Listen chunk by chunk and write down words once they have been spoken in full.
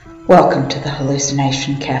Welcome to the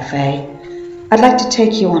Hallucination Cafe. I'd like to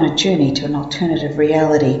take you on a journey to an alternative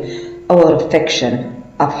reality, a world of fiction,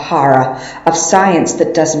 of horror, of science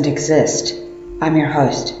that doesn't exist. I'm your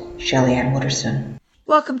host, Shelley Ann Wooderson.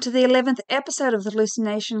 Welcome to the 11th episode of the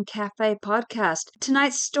Hallucination Cafe podcast.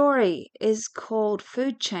 Tonight's story is called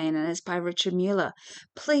Food Chain and is by Richard Mueller.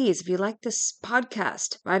 Please, if you like this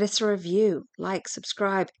podcast, write us a review, like,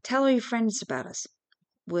 subscribe, tell all your friends about us.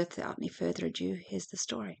 Without any further ado, here's the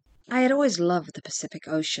story. I had always loved the Pacific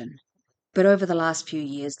Ocean, but over the last few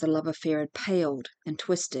years the love affair had paled and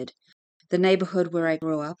twisted. The neighborhood where I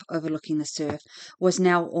grew up, overlooking the surf, was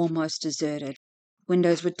now almost deserted.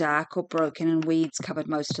 Windows were dark or broken and weeds covered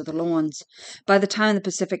most of the lawns. By the time the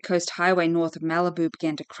Pacific Coast Highway north of Malibu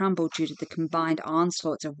began to crumble due to the combined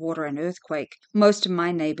onslaughts of water and earthquake, most of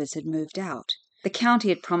my neighbors had moved out. The county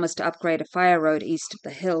had promised to upgrade a fire road east of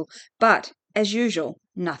the hill, but, as usual,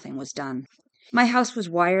 nothing was done. My house was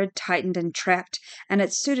wired, tightened, and trapped, and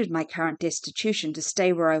it suited my current destitution to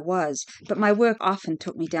stay where I was, but my work often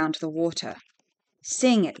took me down to the water.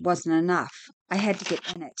 Seeing it wasn't enough. I had to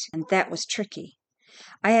get in it, and that was tricky.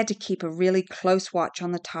 I had to keep a really close watch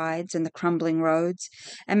on the tides and the crumbling roads,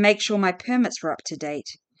 and make sure my permits were up to date.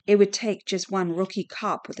 It would take just one rookie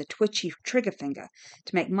cop with a twitchy trigger finger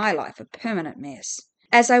to make my life a permanent mess.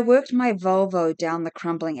 As I worked my Volvo down the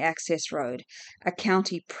crumbling access road, a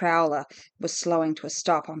county prowler was slowing to a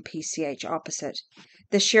stop on PCH opposite.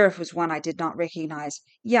 The sheriff was one I did not recognize.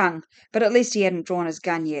 Young, but at least he hadn't drawn his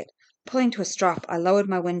gun yet. Pulling to a stop, I lowered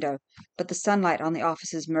my window, but the sunlight on the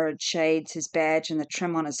officer's mirrored shades, his badge, and the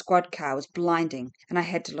trim on his squad car was blinding, and I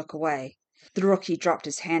had to look away. The rookie dropped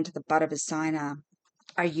his hand to the butt of his sidearm.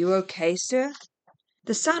 "Are you okay, sir?"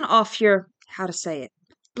 "The sun off your,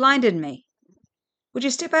 blinded me." "Would you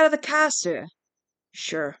step out of the car, sir?"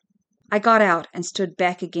 "Sure." I got out and stood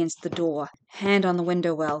back against the door, hand on the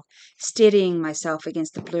window well, steadying myself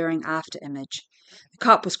against the blurring after image. The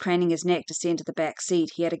cop was craning his neck to see into the back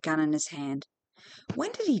seat. He had a gun in his hand.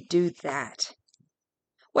 When did he do that?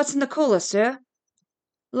 "What's in the cooler, sir?"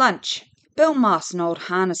 "Lunch." Bill Moss, an old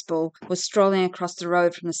harness bull, was strolling across the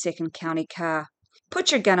road from the second county car.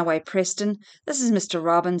 "Put your gun away, Preston. This is Mr.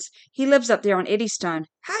 Robbins. He lives up there on Eddystone.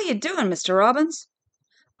 How you doing, Mr. Robbins?"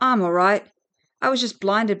 "I'm all right. I was just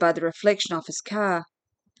blinded by the reflection off his car."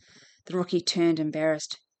 The rookie turned,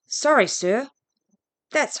 embarrassed. "Sorry, sir."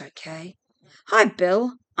 "That's okay." "Hi,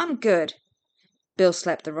 Bill. I'm good." Bill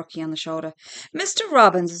slapped the rookie on the shoulder. "Mr.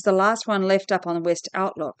 Robbins is the last one left up on the West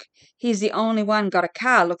Outlook. He's the only one got a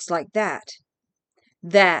car looks like that."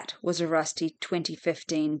 That was a rusty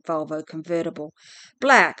 2015 Volvo convertible.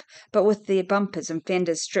 Black, but with the bumpers and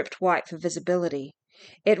fenders stripped white for visibility.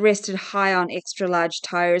 It rested high on extra-large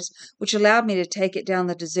tires, which allowed me to take it down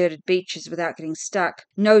the deserted beaches without getting stuck.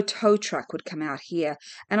 No tow truck would come out here,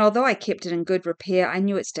 and although I kept it in good repair, I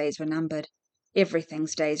knew its days were numbered.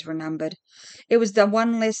 Everything's days were numbered. It was the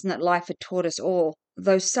one lesson that life had taught us all,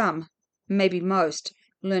 though some, maybe most,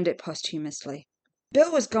 learned it posthumously.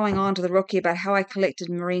 Bill was going on to the rookie about how I collected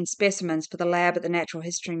marine specimens for the lab at the Natural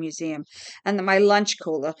History Museum, and that my lunch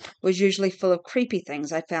cooler was usually full of creepy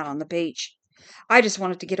things I found on the beach. I just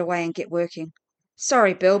wanted to get away and get working.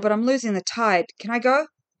 "Sorry, Bill, but I'm losing the tide. Can I go?"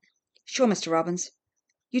 "Sure, Mr. Robbins."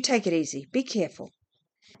 "You take it easy. Be careful."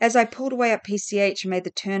 As I pulled away up PCH and made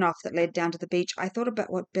the turn-off that led down to the beach, I thought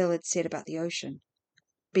about what Bill had said about the ocean.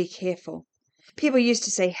 Be careful. People used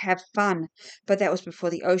to say have fun, but that was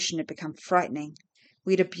before the ocean had become frightening.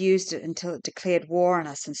 We'd abused it until it declared war on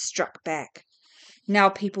us and struck back. Now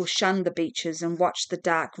people shunned the beaches and watched the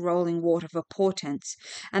dark, rolling water for portents,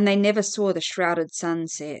 and they never saw the shrouded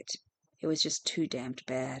sunset. It was just too damned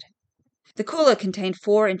bad. The cooler contained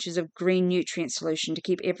 4 inches of green nutrient solution to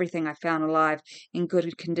keep everything I found alive in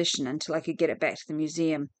good condition until I could get it back to the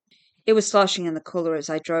museum. It was sloshing in the cooler as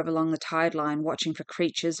I drove along the tide line, watching for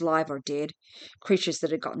creatures, live or dead, creatures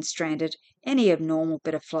that had gotten stranded, any abnormal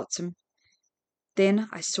bit of flotsam. Then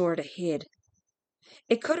I saw it ahead.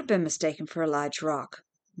 It could have been mistaken for a large rock,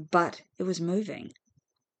 but it was moving.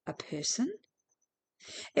 A person?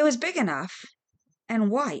 It was big enough,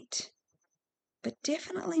 and white, but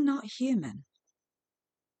definitely not human.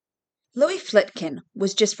 Louis Flitkin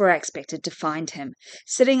was just where I expected to find him,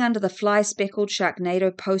 sitting under the fly-speckled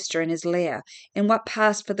Sharknado poster in his lair, in what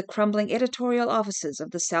passed for the crumbling editorial offices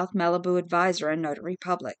of the South Malibu Advisor and Notary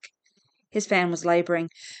Public. His fan was laboring,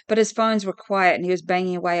 but his phones were quiet and he was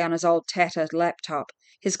banging away on his old tattered laptop,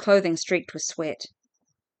 his clothing streaked with sweat.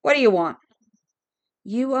 "What do you want?"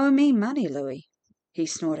 "You owe me money, Louis," he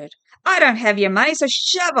snorted. "I don't have your money, so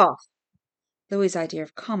shove off." Louis's idea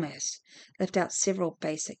of commerce left out several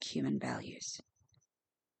basic human values.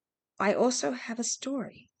 "I also have a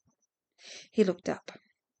story." He looked up.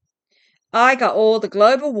 I got all the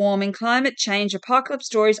global warming, climate change, apocalypse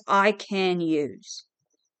stories I can use.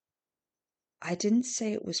 I didn't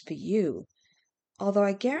say it was for you, although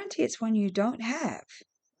I guarantee it's one you don't have.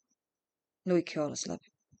 Louis curled his lip.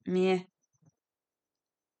 Meh.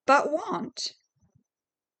 But want?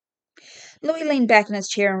 Louis leaned back in his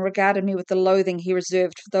chair and regarded me with the loathing he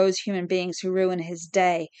reserved for those human beings who ruin his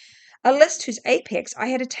day, a list whose apex I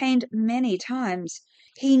had attained many times.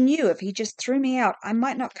 He knew if he just threw me out, I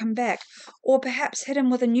might not come back, or perhaps hit him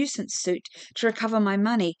with a nuisance suit to recover my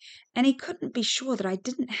money, and he couldn't be sure that I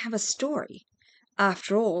didn't have a story.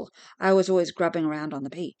 After all, I was always grubbing around on the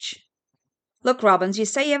beach. Look, Robbins, you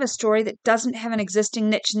say you have a story that doesn't have an existing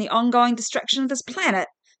niche in the ongoing destruction of this planet.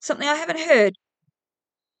 Something I haven't heard.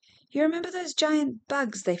 You remember those giant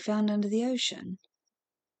bugs they found under the ocean?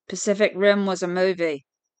 Pacific Rim was a movie.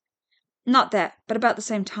 Not that, but about the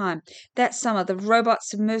same time. That summer, the robot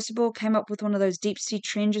submersible came up with one of those deep-sea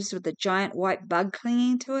trenches with a giant white bug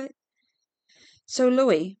clinging to it. So,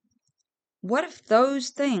 Louis, what if those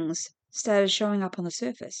things started showing up on the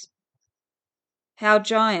surface? How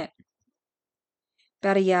giant?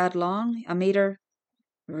 About a yard long, a meter.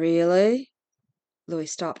 Really? Louis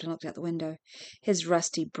stopped and looked out the window, his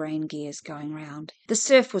rusty brain gears going round. The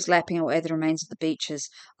surf was lapping away the remains of the beaches,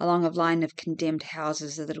 along a line of condemned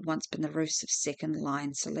houses that had once been the roofs of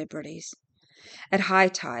second-line celebrities. At high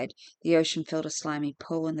tide, the ocean filled a slimy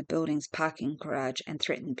pool in the building's parking garage and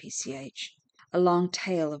threatened PCH. A long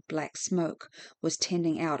tail of black smoke was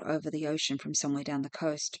tending out over the ocean from somewhere down the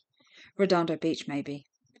coast. Redondo Beach, maybe.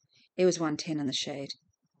 It was 1:10 in the shade.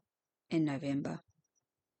 In November.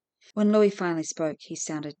 When Louis finally spoke, he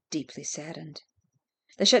sounded deeply saddened.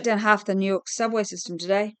 They shut down half the New York subway system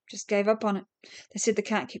today. Just gave up on it. They said they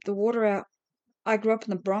can't keep the water out. I grew up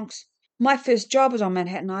in the Bronx. My first job was on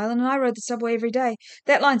Manhattan Island, and I rode the subway every day.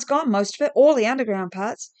 That line's gone, most of it, all the underground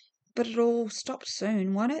parts. But it'll stop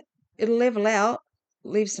soon, won't it? It'll level out,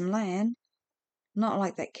 leave some land. Not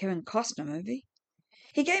like that Kevin Costner movie.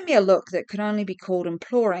 He gave me a look that could only be called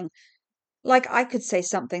imploring, like I could say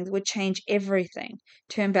something that would change everything,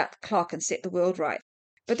 turn back the clock and set the world right.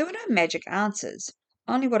 But there were no magic answers,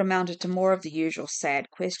 only what amounted to more of the usual sad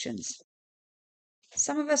questions.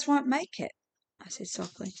 Some of us won't make it, I said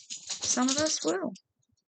softly. Some of us will.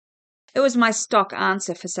 It was my stock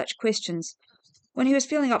answer for such questions. When he was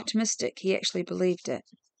feeling optimistic, he actually believed it.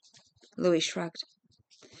 Louis shrugged.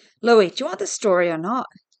 Louis, do you want the story or not?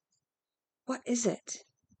 What is it?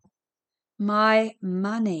 My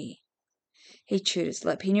money. He chewed his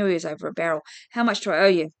lip. He knew he was over a barrel. How much do I owe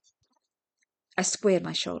you? I squared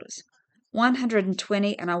my shoulders.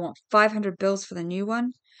 120, and I want 500 bills for the new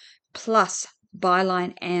one, plus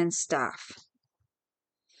byline and staff.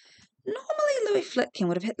 Normally Louis Flitkin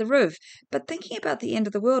would have hit the roof, but thinking about the end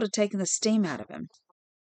of the world had taken the steam out of him.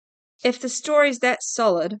 If the story's that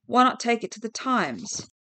solid, why not take it to the Times?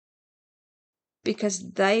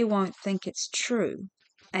 Because they won't think it's true,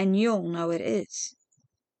 and you'll know it is.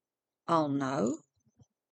 I'll know?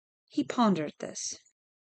 He pondered this.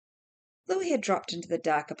 Louis had dropped into the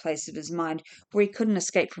darker place of his mind, where he couldn't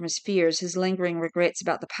escape from his fears, his lingering regrets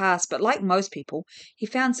about the past, but like most people, he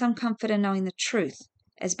found some comfort in knowing the truth,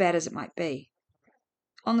 as bad as it might be.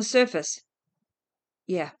 On the surface.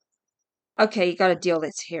 Yeah. Okay, you got a deal,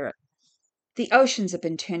 let's hear it. The oceans have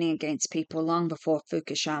been turning against people long before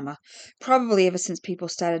Fukushima, probably ever since people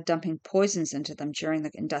started dumping poisons into them during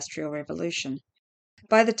the Industrial Revolution.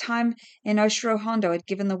 By the time Inoshiro Hondo had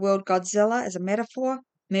given the world Godzilla as a metaphor,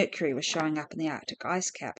 mercury was showing up in the Arctic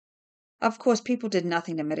ice cap. Of course, people did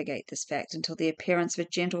nothing to mitigate this fact until the appearance of a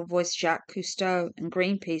gentle-voiced Jacques Cousteau and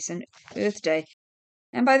Greenpeace and Earth Day,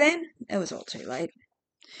 and by then it was all too late.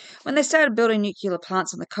 When they started building nuclear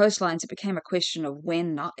plants on the coastlines, it became a question of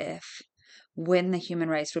when, not if. When the human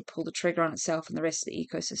race would pull the trigger on itself and the rest of the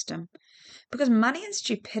ecosystem. Because money and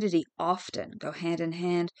stupidity often go hand in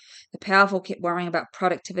hand. The powerful kept worrying about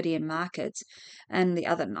productivity and markets and the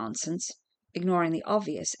other nonsense, ignoring the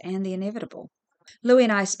obvious and the inevitable. Louis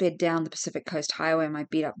and I sped down the Pacific Coast Highway in my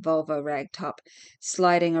beat-up Volvo ragtop,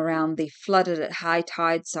 sliding around the flooded at high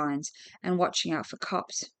tide signs and watching out for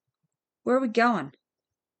cops. Where are we going?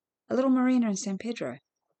 A little marina in San Pedro.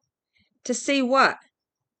 To see what?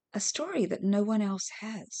 A story that no one else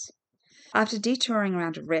has. After detouring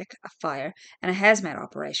around a wreck, a fire, and a hazmat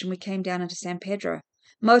operation, we came down into San Pedro.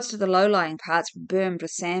 Most of the low-lying parts were bermed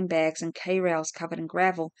with sandbags and K-rails covered in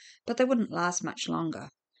gravel, but they wouldn't last much longer.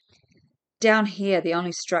 Down here, the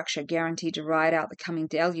only structure guaranteed to ride out the coming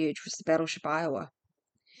deluge was the battleship Iowa.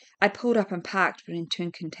 I pulled up and parked between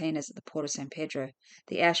two containers at the port of San Pedro.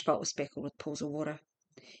 The asphalt was speckled with pools of water.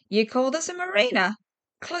 You call this a marina?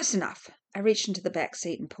 Close enough. I reached into the back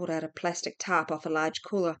seat and pulled out a plastic tarp off a large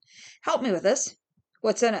cooler. Help me with this.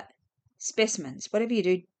 What's in it? Specimens. Whatever you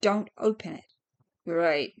do, don't open it.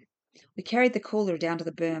 Right. We carried the cooler down to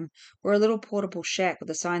the berm, where a little portable shack with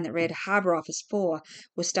a sign that read Harbour Office 4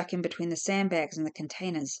 was stuck in between the sandbags and the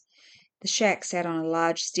containers. The shack sat on a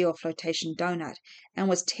large steel flotation donut and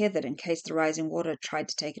was tethered in case the rising water tried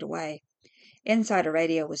to take it away. Inside, a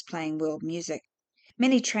radio was playing world music.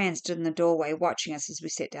 Minnie Tran stood in the doorway watching us as we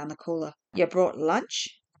set down the cooler. You brought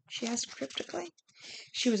lunch? She asked cryptically.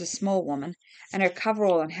 She was a small woman, and her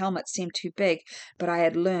coverall and helmet seemed too big, but I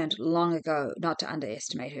had learned long ago not to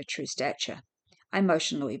underestimate her true stature. I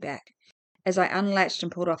motioned Louis back. As I unlatched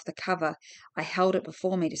and pulled off the cover, I held it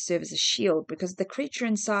before me to serve as a shield because the creature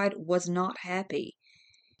inside was not happy.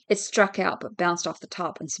 It struck out but bounced off the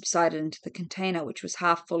top and subsided into the container, which was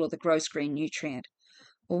half full of the gross green nutrient.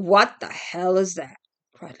 What the hell is that?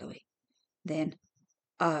 Cried Louis. Then,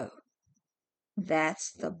 oh,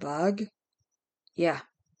 that's the bug? Yeah.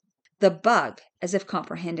 The bug, as if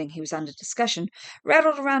comprehending he was under discussion,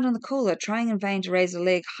 rattled around in the cooler, trying in vain to raise a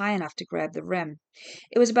leg high enough to grab the rim.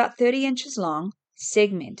 It was about 30 inches long,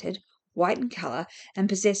 segmented, white in colour, and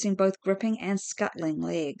possessing both gripping and scuttling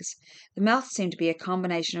legs. The mouth seemed to be a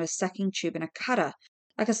combination of a sucking tube and a cutter,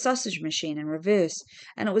 like a sausage machine in reverse,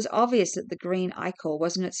 and it was obvious that the green ichor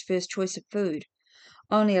wasn't its first choice of food.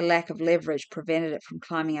 Only a lack of leverage prevented it from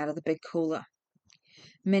climbing out of the big cooler.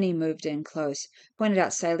 Minnie moved in close, pointed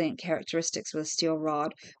out salient characteristics with a steel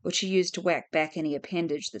rod, which she used to whack back any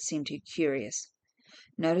appendage that seemed too curious.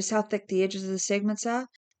 Notice how thick the edges of the segments are?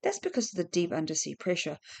 That's because of the deep undersea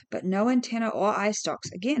pressure, but no antenna or eye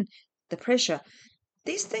stalks. Again, the pressure.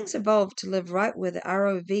 These things evolved to live right where the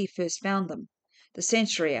ROV first found them. The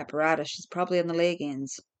sensory apparatus is probably on the leg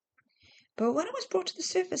ends. But when it was brought to the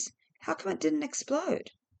surface, how come it didn't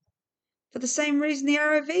explode? For the same reason the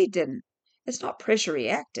ROV didn't. It's not pressure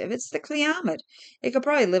reactive, it's thickly armored. It could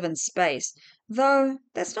probably live in space, though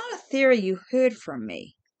that's not a theory you heard from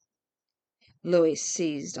me. Louis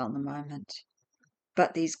seized on the moment.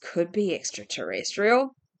 But these could be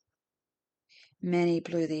extraterrestrial. Minnie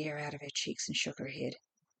blew the air out of her cheeks and shook her head.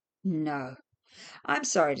 No. I'm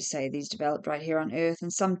sorry to say these developed right here on Earth in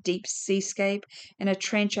some deep seascape in a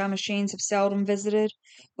trench our machines have seldom visited,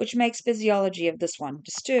 which makes physiology of this one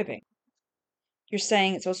disturbing. You're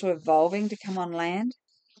saying it's also evolving to come on land?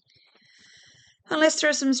 Unless there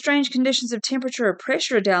are some strange conditions of temperature or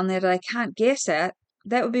pressure down there that I can't guess at,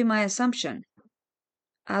 that would be my assumption.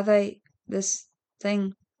 Are they, this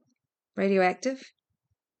thing, radioactive?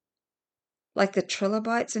 Like the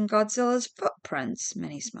trilobites in Godzilla's footprints?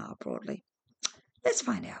 Minnie smiled broadly. Let's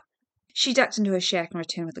find out. She ducked into her shack and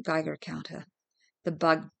returned with the Geiger counter. The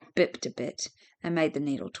bug bipped a bit and made the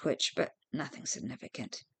needle twitch, but nothing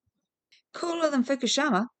significant. Cooler than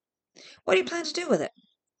Fukushima. What do you plan to do with it?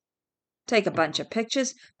 Take a bunch of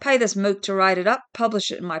pictures, pay this mook to write it up,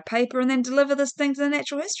 publish it in my paper, and then deliver this thing to the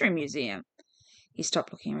Natural History Museum. He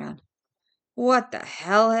stopped looking around. What the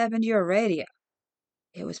hell happened to your radio?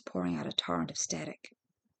 It was pouring out a torrent of static.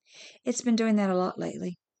 It's been doing that a lot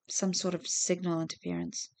lately. Some sort of signal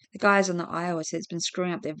interference. The guys on the Iowa said it's been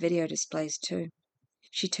screwing up their video displays too.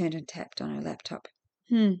 She turned and tapped on her laptop.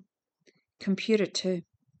 Computer too.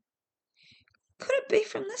 Could it be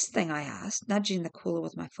from this thing? I asked, nudging the cooler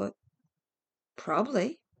with my foot.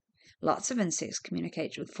 Probably. Lots of insects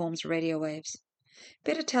communicate with forms of radio waves.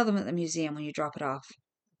 Better tell them at the museum when you drop it off.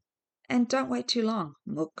 And don't wait too long,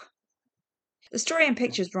 Mook. The story and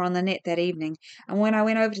pictures were on the net that evening, and when I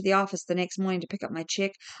went over to the office the next morning to pick up my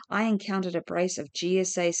check, I encountered a brace of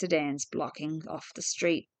GSA sedans blocking off the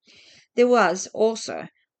street. There was also,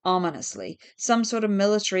 ominously, some sort of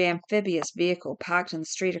military amphibious vehicle parked in the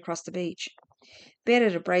street across the beach.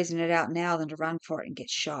 Better to brazen it out now than to run for it and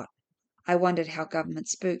get shot. I wondered how government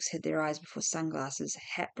spooks hid their eyes before sunglasses.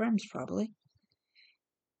 Hat brims, probably.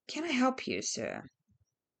 Can I help you, sir?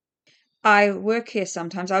 I work here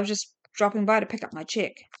sometimes. I was just dropping by to pick up my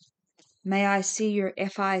check. May I see your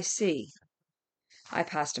FIC? I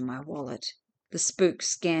passed him my wallet. The spook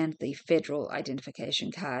scanned the federal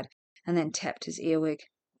identification card and then tapped his earwig.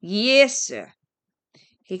 Yes, sir.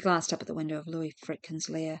 He glanced up at the window of Louis Fritkin's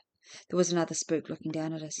lair. There was another spook looking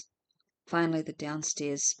down at us. Finally, the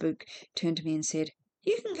downstairs spook turned to me and said,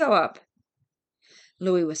 You can go up.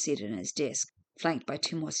 Louis was seated at his desk, flanked by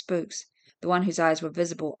two more spooks, the one whose eyes were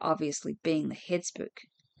visible obviously being the head spook.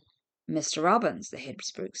 Mr. Robbins, the head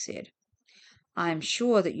spook said, I'm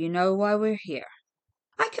sure that you know why we're here.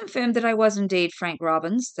 I confirmed that I was indeed Frank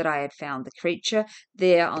Robbins, that I had found the creature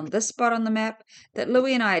there on this spot on the map, that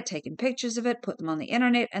Louis and I had taken pictures of it, put them on the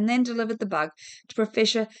internet, and then delivered the bug to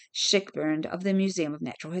Professor Schickburn of the Museum of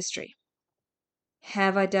Natural History.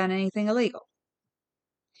 Have I done anything illegal?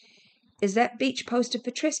 Is that beach posted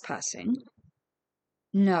for trespassing?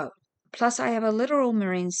 No. Plus, I have a literal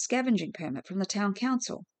marine scavenging permit from the town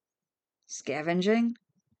council. Scavenging?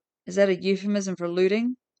 Is that a euphemism for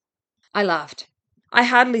looting? I laughed. I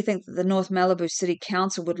hardly think that the North Malibu City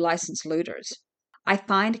Council would license looters. I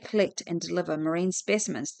find, collect, and deliver marine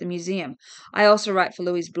specimens to the museum. I also write for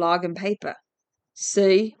Louis's blog and paper.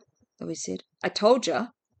 See? Louis said. I told you.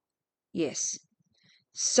 Yes.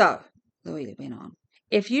 So, Louis went on,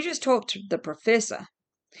 if you just talk to the professor.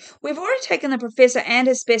 We've already taken the professor and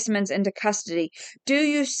his specimens into custody. Do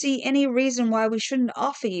you see any reason why we shouldn't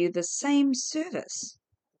offer you the same service?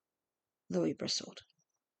 Louis bristled.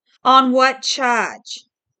 On what charge?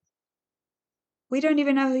 We don't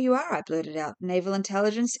even know who you are, I blurted out. Naval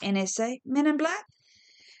Intelligence, NSA, Men in Black?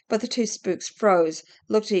 But the two spooks froze,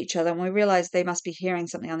 looked at each other, and we realized they must be hearing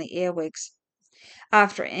something on the earwigs.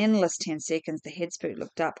 After an endless 10 seconds, the head spook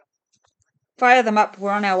looked up. Fire them up,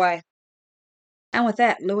 we're on our way. And with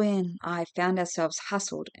that, Louis and I found ourselves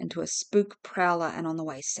hustled into a spook prowler and on the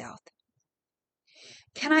way south.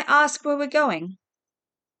 Can I ask where we're going?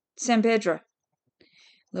 San Pedro.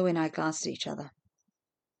 Louis and I glanced at each other.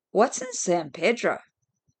 What's in San Pedro?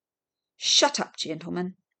 Shut up,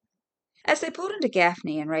 gentlemen. As they pulled into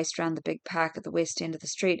Gaffney and raced round the big park at the west end of the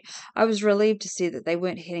street, I was relieved to see that they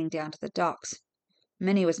weren't heading down to the docks.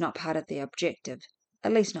 Minnie was not part of the objective,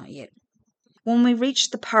 at least not yet. When we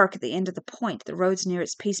reached the park at the end of the point, the roads near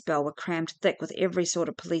its Peace Bell were crammed thick with every sort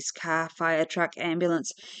of police car, fire truck,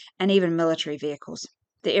 ambulance, and even military vehicles.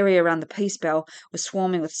 The area around the Peace Bell was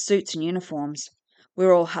swarming with suits and uniforms. We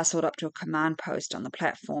were all hustled up to a command post on the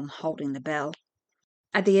platform holding the bell.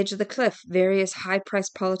 At the edge of the cliff, various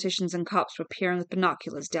high-priced politicians and cops were peering with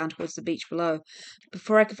binoculars down towards the beach below.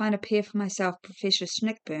 Before I could find a pair for myself, Professor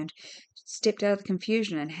Schnickburn stepped out of the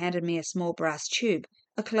confusion and handed me a small brass tube,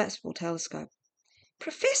 a collapsible telescope.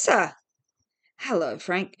 Professor! Hello,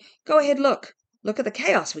 Frank. Go ahead, look. Look at the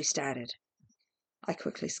chaos we started. I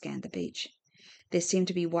quickly scanned the beach. There seemed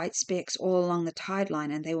to be white specks all along the tide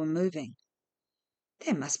line, and they were moving.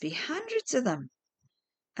 There must be hundreds of them.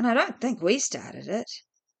 And I don't think we started it.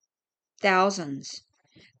 Thousands.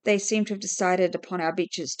 They seem to have decided upon our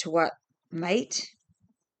beaches to what? Mate?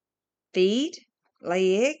 Feed?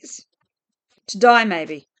 Lay eggs? To die,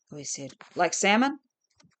 maybe, Louis said. Like salmon?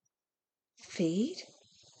 Feed?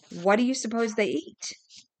 What do you suppose they eat?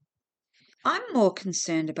 I'm more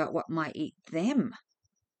concerned about what might eat them,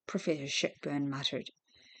 Professor Schickburn muttered.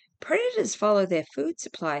 Predators follow their food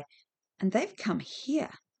supply, and they've come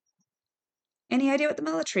here. Any idea what the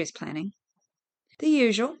military is planning? The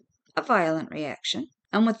usual, a violent reaction.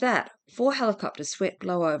 And with that, 4 helicopters swept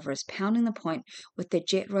low over us, pounding the point with their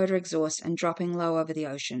jet rotor exhaust and dropping low over the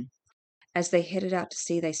ocean. As they headed out to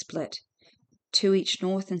sea, they split, 2 each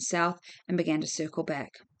north and south, and began to circle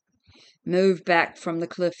back. Move back from the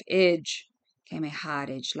cliff edge, came a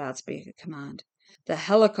hard-edged loudspeaker command. The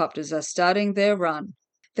helicopters are starting their run.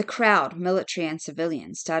 The crowd, military and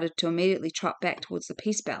civilian, started to immediately trot back towards the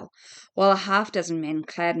Peace Bell, while a half-dozen men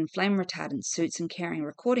clad in flame-retardant suits and carrying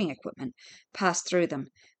recording equipment passed through them,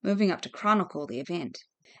 moving up to chronicle the event.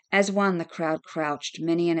 As one, the crowd crouched,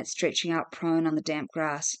 many in it stretching out prone on the damp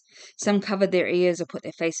grass. Some covered their ears or put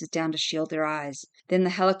their faces down to shield their eyes. Then the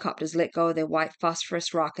helicopters let go of their white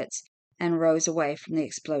phosphorus rockets and rose away from the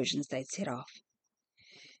explosions they'd set off.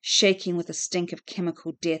 Shaking with the stink of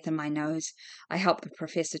chemical death in my nose, I helped the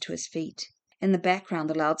professor to his feet. In the background,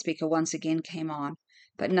 the loudspeaker once again came on,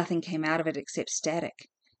 but nothing came out of it except static,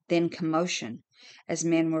 then commotion, as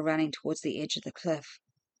men were running towards the edge of the cliff.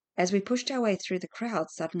 As we pushed our way through the crowd,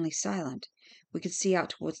 suddenly silent, we could see out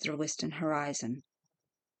towards the western horizon.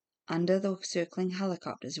 Under the circling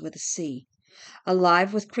helicopters were the sea,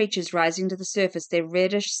 alive with creatures rising to the surface, their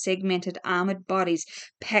reddish, segmented, armored bodies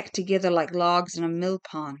packed together like logs in a mill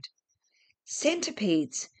pond.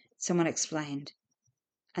 Centipedes, someone explained.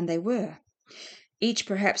 And they were, each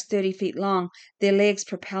perhaps 30 feet long, their legs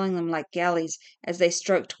propelling them like galleys as they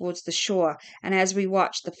stroked towards the shore, and as we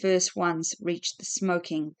watched, the first ones reached the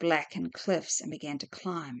smoking, blackened cliffs and began to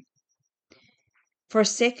climb. For a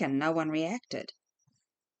second, no one reacted,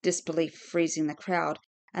 disbelief freezing the crowd,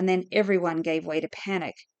 and then everyone gave way to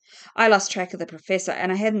panic. I lost track of the professor,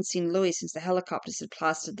 and I hadn't seen Louis since the helicopters had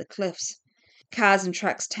plastered the cliffs. Cars and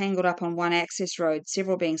trucks tangled up on one access road,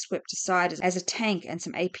 several being swept aside as a tank and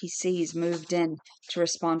some APCs moved in to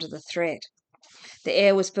respond to the threat. The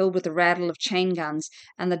air was filled with the rattle of chain guns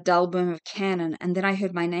and the dull boom of cannon, and then I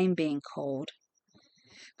heard my name being called.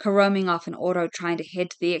 Caroming off an auto trying to head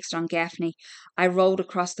to the exit on Gaffney, I rolled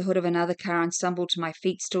across the hood of another car and stumbled to my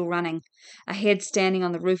feet still running, a head standing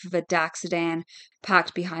on the roof of a dark sedan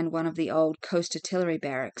parked behind one of the old Coast Artillery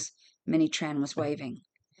barracks. Minnie Tran was waving.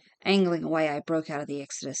 Angling away, I broke out of the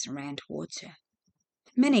Exodus and ran towards her.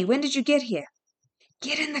 "Minnie, when did you get here?"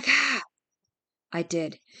 "Get in the car." I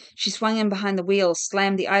did. She swung in behind the wheel,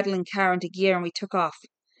 slammed the idling car into gear, and we took off.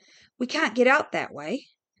 "We can't get out that way."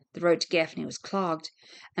 The road to Gaffney was clogged,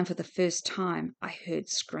 and for the first time I heard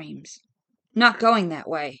screams. "Not going that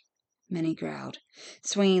way," Minnie growled,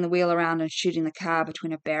 swinging the wheel around and shooting the car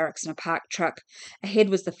between a barracks and a parked truck. Ahead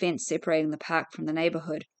was the fence separating the park from the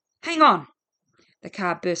neighbourhood. "Hang on!" The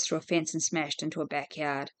car burst through a fence and smashed into a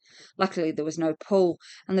backyard. Luckily there was no pull,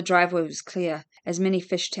 and the driveway was clear. As Minnie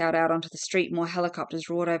fishtailed out onto the street, more helicopters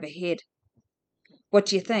roared overhead. "What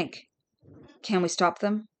do you think? Can we stop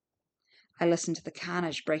them?" I listened to the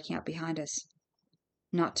carnage breaking up behind us.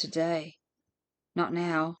 Not today. Not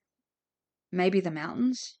now. Maybe the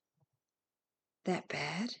mountains? That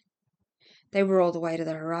bad? They were all the way to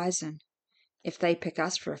the horizon. If they pick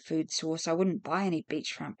us for a food source, I wouldn't buy any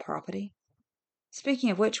beachfront property. Speaking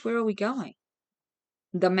of which, where are we going?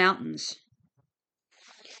 The mountains.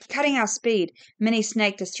 Cutting our speed, Minnie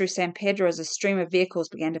snaked us through San Pedro as a stream of vehicles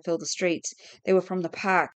began to fill the streets. They were from the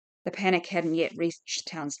park. The panic hadn't yet reached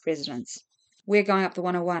town's residents. "We're going up the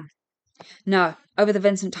 101. "No, over the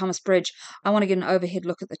Vincent Thomas Bridge. I want to get an overhead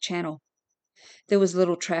look at the channel." There was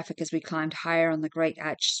little traffic as we climbed higher on the great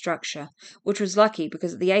arched structure, which was lucky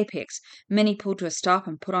because at the apex, Minnie pulled to a stop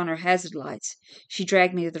and put on her hazard lights. She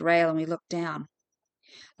dragged me to the rail and we looked down.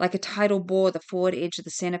 Like a tidal bore, the forward edge of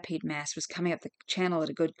the centipede mass was coming up the channel at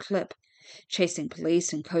a good clip, chasing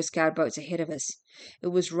police and Coast Guard boats ahead of us. It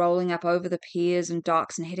was rolling up over the piers and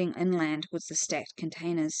docks and heading inland towards the stacked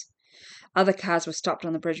containers. Other cars were stopped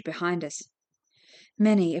on the bridge behind us.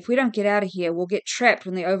 "Minnie, if we don't get out of here, we'll get trapped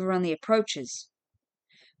when they overrun the approaches."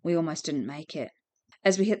 We almost didn't make it.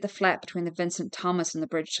 As we hit the flat between the Vincent Thomas and the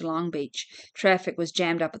bridge to Long Beach, traffic was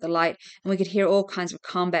jammed up at the light, and we could hear all kinds of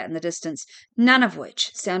combat in the distance, none of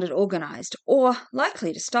which sounded organized or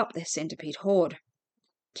likely to stop the centipede horde.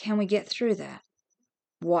 Can we get through that?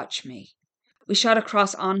 Watch me. We shot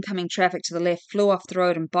across oncoming traffic to the left, flew off the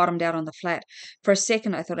road, and bottomed out on the flat. For a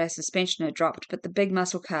second I thought our suspension had dropped, but the big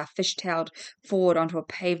muscle car fishtailed forward onto a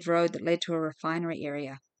paved road that led to a refinery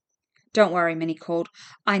area. "Don't worry," Minnie called.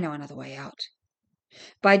 "I know another way out."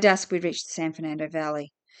 By dusk we'd reached the San Fernando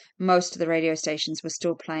Valley. Most of the radio stations were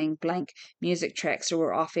still playing blank music tracks or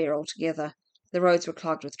were off-air altogether. The roads were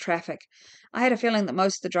clogged with traffic. I had a feeling that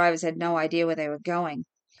most of the drivers had no idea where they were going.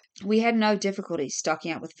 We had no difficulty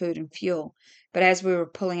stocking up with food and fuel, but as we were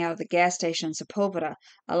pulling out of the gas station in Sepulveda,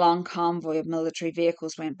 a long convoy of military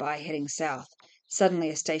vehicles went by, heading south. Suddenly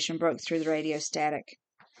a station broke through the radio static.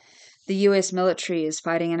 "The U.S. military is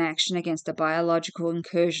fighting an action against a biological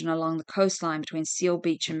incursion along the coastline between Seal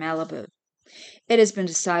Beach and Malibu. It has been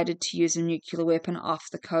decided to use a nuclear weapon off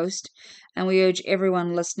the coast, and we urge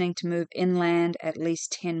everyone listening to move inland at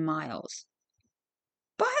least 10 miles.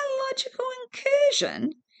 "Biological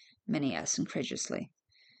incursion?" Minnie asked incredulously.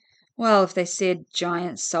 "Well, if they said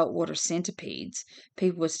giant saltwater centipedes,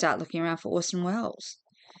 people would start looking around for Orson Welles.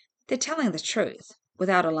 They're telling the truth,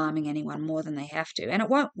 without alarming anyone more than they have to, and it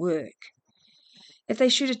won't work. If they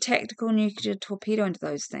shoot a tactical nuclear torpedo into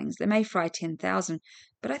those things, they may fry 10,000,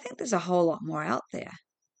 but I think there's a whole lot more out there.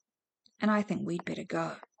 And I think we'd better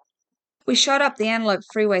go." We shot up the Antelope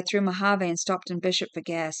Freeway through Mojave and stopped in Bishop for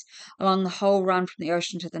gas. Along the whole run from the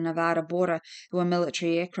ocean to the Nevada border, there were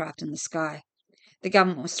military aircraft in the sky. The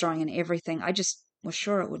government was throwing in everything. I just was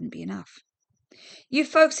sure it wouldn't be enough. "You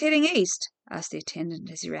folks heading east?" asked the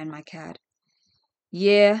attendant as he ran my card.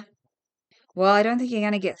 "Yeah." "Well, I don't think you're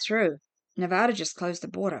going to get through. Nevada just closed the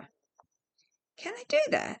border." "Can they do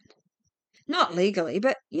that?" "Not legally,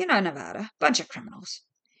 but you know Nevada. Bunch of criminals."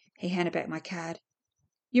 He handed back my card.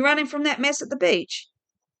 "You running from that mess at the beach?"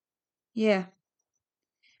 "Yeah."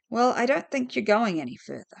 "Well, I don't think you're going any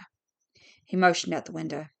further." He motioned out the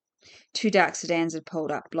window. 2 dark sedans had pulled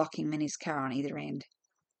up, blocking Minnie's car on either end.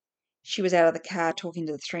 She was out of the car talking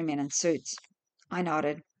to the 3 men in suits. I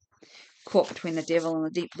nodded, caught between the devil and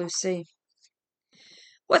the deep blue sea.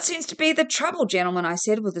 "What seems to be the trouble, gentlemen?" I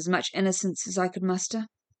said, with as much innocence as I could muster.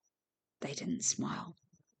 They didn't smile.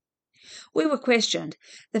 We were questioned.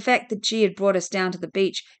 The fact that G had brought us down to the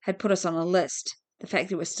beach had put us on a list. The fact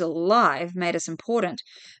that we were still alive made us important,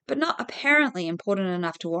 but not apparently important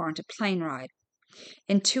enough to warrant a plane ride.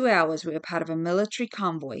 In 2 hours we were part of a military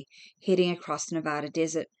convoy heading across the Nevada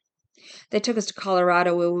desert. They took us to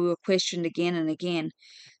Colorado, where we were questioned again and again.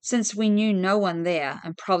 Since we knew no one there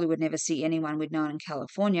and probably would never see anyone we'd known in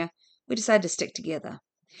California, we decided to stick together.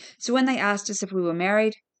 So when they asked us if we were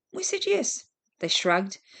married, we said yes. They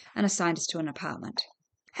shrugged and assigned us to an apartment.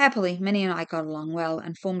 Happily, Minnie and I got along well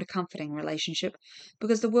and formed a comforting relationship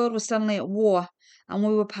because the world was suddenly at war and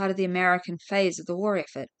we were part of the American phase of the war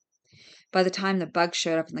effort. By the time the bugs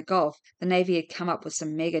showed up in the Gulf, the Navy had come up with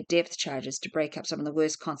some mega depth charges to break up some of the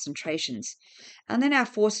worst concentrations. And then our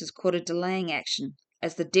forces caught a delaying action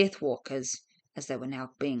as the Death Walkers, as they were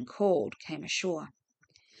now being called, came ashore.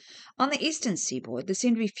 On the eastern seaboard, there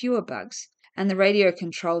seemed to be fewer bugs, and the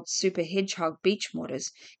radio-controlled super hedgehog beach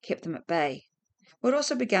mortars kept them at bay. We'd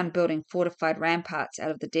also begun building fortified ramparts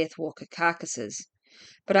out of the Death Walker carcasses.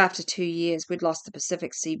 But after 2 years, we'd lost the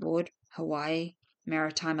Pacific seaboard, Hawaii,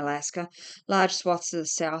 maritime Alaska, large swaths of the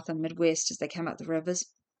South and Midwest as they came up the rivers,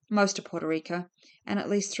 most of Puerto Rico, and at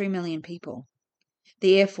least 3 million people.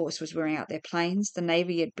 The Air Force was wearing out their planes, the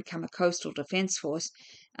Navy had become a coastal defense force,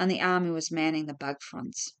 and the Army was manning the bug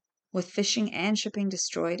fronts. With fishing and shipping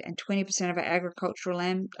destroyed and 20% of our agricultural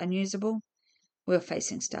land unusable, we were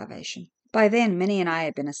facing starvation. By then, Minnie and I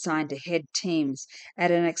had been assigned to head teams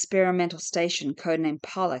at an experimental station codenamed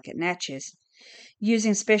Pollock at Natchez.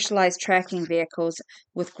 Using specialized tracking vehicles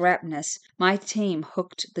with grapnels, my team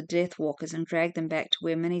hooked the Death Walkers and dragged them back to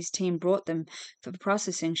where Minnie's team brought them for the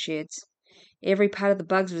processing sheds. Every part of the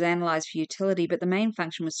bugs was analyzed for utility, but the main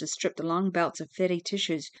function was to strip the long belts of fatty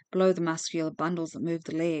tissues below the muscular bundles that moved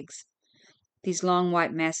the legs. These long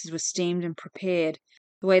white masses were steamed and prepared,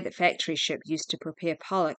 the way that factory ship used to prepare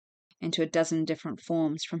pollock into a dozen different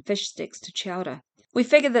forms, from fish sticks to chowder. We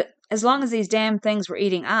figured that as long as these damn things were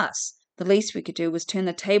eating us, the least we could do was turn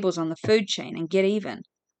the tables on the food chain and get even.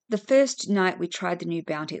 The first night we tried the new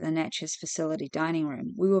bounty at the Natchez facility dining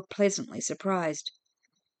room, we were pleasantly surprised.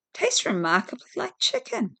 Tastes remarkably like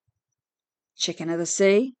chicken. Chicken of the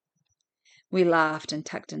sea? We laughed and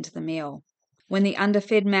tucked into the meal. When the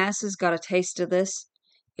underfed masses got a taste of this,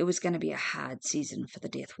 it was going to be a hard season for the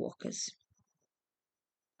Death Walkers.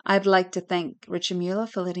 I'd like to thank Richard Mueller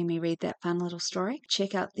for letting me read that fun little story.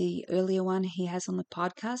 Check out the earlier one he has on the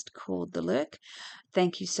podcast called The Lurk.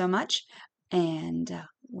 Thank you so much, and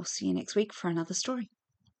we'll see you next week for another story.